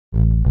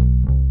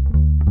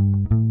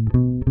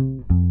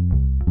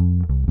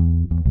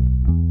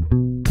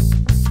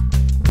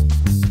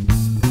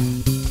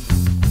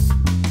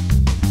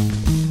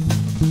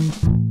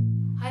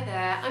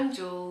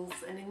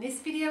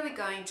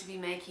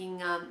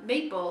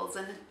meatballs.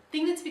 And the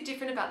thing that's a bit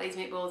different about these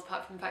meatballs,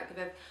 apart from the fact that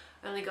they've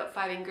only got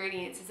 5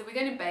 ingredients, is that we're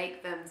going to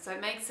bake them. So it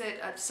makes it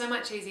so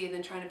much easier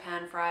than trying to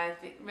pan fry.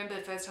 Remember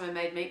the first time I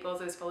made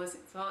meatballs, I was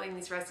following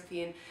this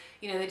recipe, and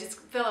they just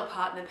fell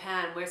apart in the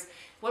pan. Whereas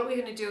what we're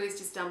going to do is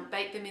just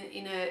bake them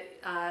in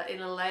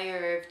a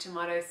layer of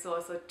tomato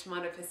sauce or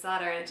tomato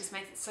passata, and it just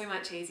makes it so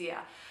much easier.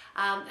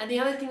 And the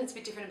other thing that's a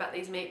bit different about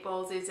these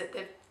meatballs is that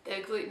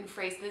they're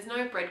gluten-free, so there's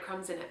no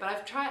breadcrumbs in it. But I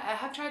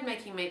have tried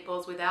making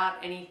meatballs without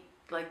any,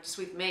 like just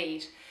with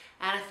meat.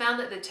 And I found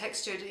that the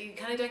texture, you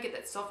kind of don't get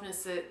that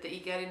softness that you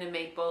get in a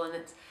meatball, and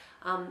it's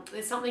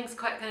there's something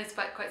quite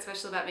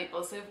special about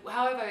meatballs. So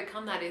how I've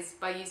overcome that is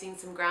by using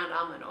some ground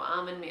almond or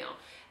almond meal,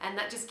 and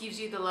that just gives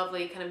you the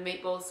lovely kind of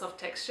meatball soft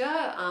texture,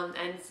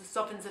 and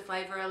softens the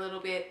flavour a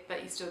little bit,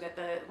 but you still get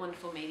the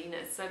wonderful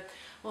meatiness. So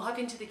we'll hop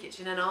into the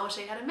kitchen and I'll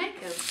show you how to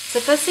make them. So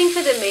first thing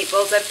for the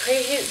meatballs, I've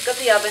got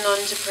the oven on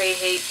to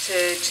preheat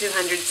to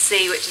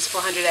 200°C, which is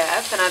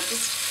 400°F, and I've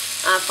just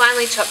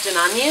finely chopped an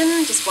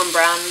onion, just one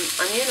brown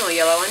onion or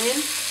yellow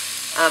onion,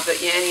 but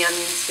yeah, any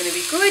onion's going to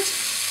be good.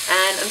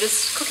 And I'm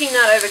just cooking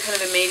that over kind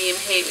of a medium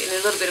heat in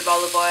a little bit of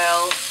olive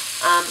oil.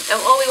 And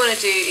all we want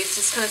to do is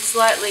just kind of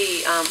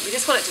slightly, we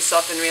just want it to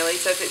soften really,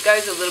 so if it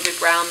goes a little bit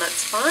brown,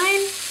 that's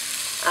fine.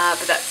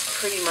 But that's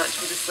pretty much,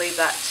 we'll just leave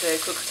that to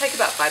cook. It'll take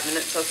about 5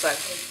 minutes or so.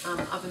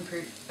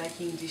 Oven-proof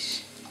baking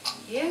dish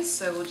here,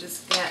 so we'll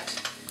just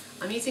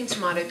I'm using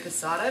tomato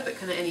passata, but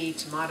kind of any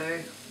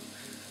tomato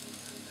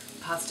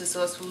pasta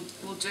sauce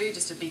will do,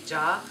 just a big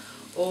jar,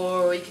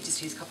 or you could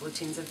just use a couple of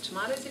tins of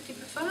tomatoes if you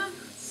prefer.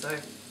 So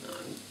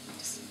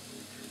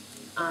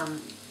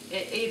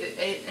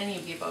any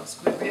of the above's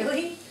good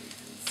really.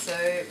 So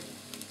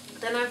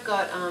then I've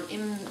got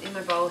in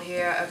my bowl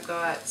here, I've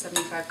got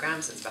 75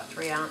 grams, so it's about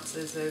 3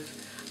 ounces of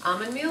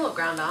almond meal or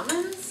ground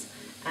almonds,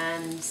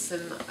 and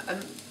some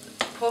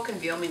pork and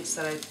veal mince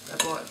that I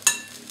bought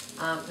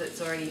that's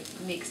already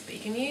mixed, but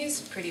you can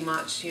use pretty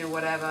much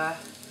whatever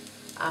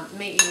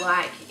meat you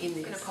like in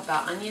this. I'm going to pop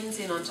our onions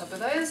in on top of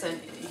those, and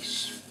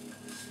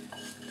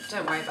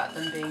don't worry about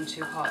them being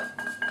too hot.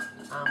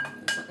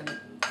 It's not going to.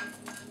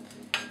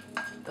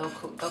 They'll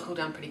cool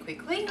down pretty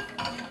quickly.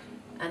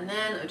 And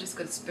then I've just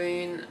got a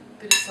spoon,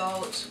 a bit of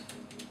salt,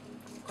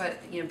 quite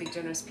a big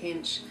generous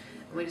pinch,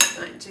 and we're just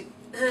going to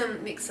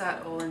mix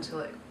that all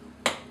until it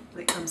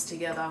comes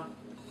together.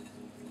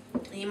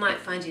 You might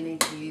find you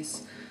need to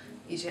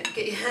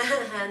get your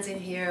hands in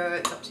here, or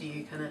it's up to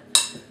you kind of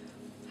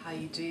how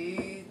you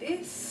do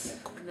this.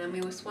 And then we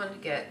just want to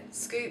get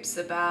scoops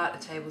about a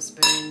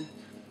tablespoon,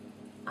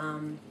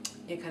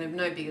 kind of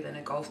no bigger than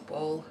a golf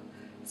ball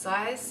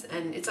size,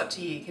 and it's up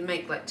to you. You can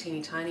make like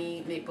teeny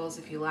tiny meatballs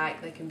if you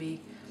like. They can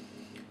be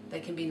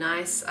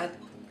nice. I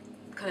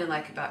kind of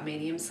like about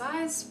medium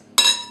size.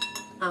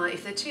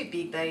 If they're too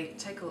big, they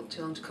take a little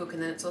too long to cook,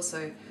 and then it's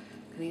also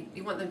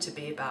you want them to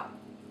be about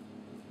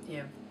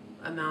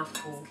a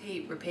mouthful.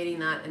 Keep repeating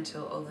that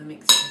until all the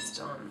mix is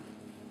done.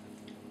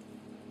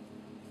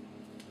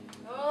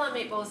 All our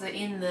meatballs are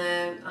in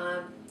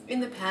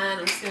the pan.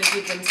 I'm just going to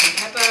give them some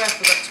pepper. I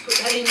forgot to put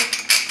that in.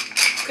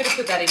 Could have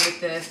put that in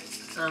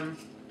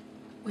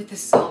with the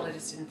salt. I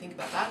just didn't think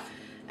about that.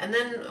 And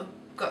then I've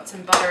got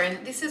some butter,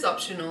 and this is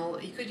optional.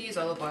 You could use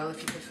olive oil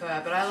if you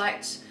prefer, but I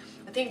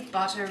think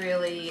butter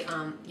really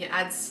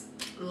adds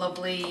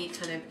lovely,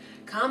 kind of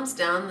calms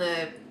down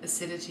the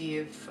acidity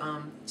of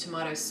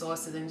tomato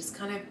sauces, and just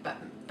kind of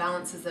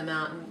balances them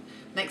out and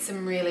makes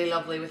them really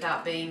lovely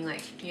without being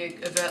like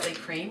overtly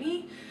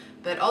creamy.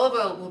 But olive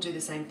oil will do the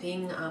same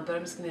thing, but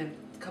I'm just going to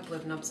a couple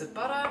of knobs of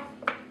butter,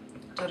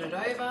 dot it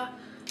over.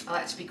 I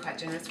like to be quite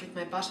generous with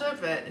my butter,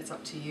 but it's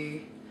up to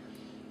you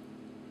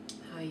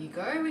how you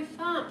go with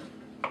that.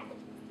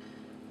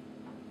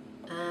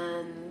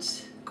 And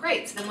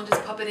great, so then we'll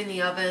just pop it in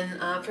the oven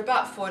for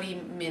about 40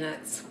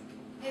 minutes.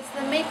 Okay,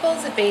 so the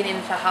meatballs have been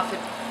in for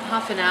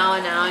half an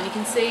hour now, and you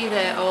can see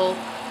they're all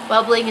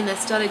bubbling and they're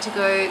starting to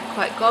go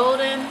quite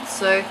golden.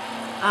 So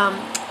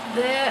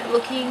they're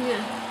looking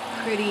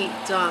pretty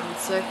done.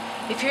 So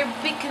if you're a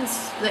bit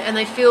and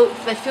they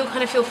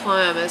kind of feel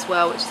firm as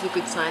well, which is a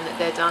good sign that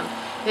they're done.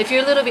 If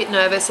you're a little bit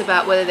nervous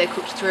about whether they're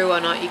cooked through or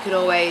not, you could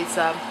always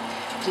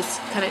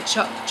just kind of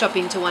chop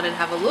into one and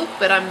have a look,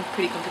 but I'm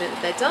pretty confident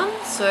that they're done,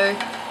 so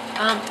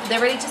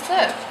they're ready to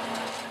serve.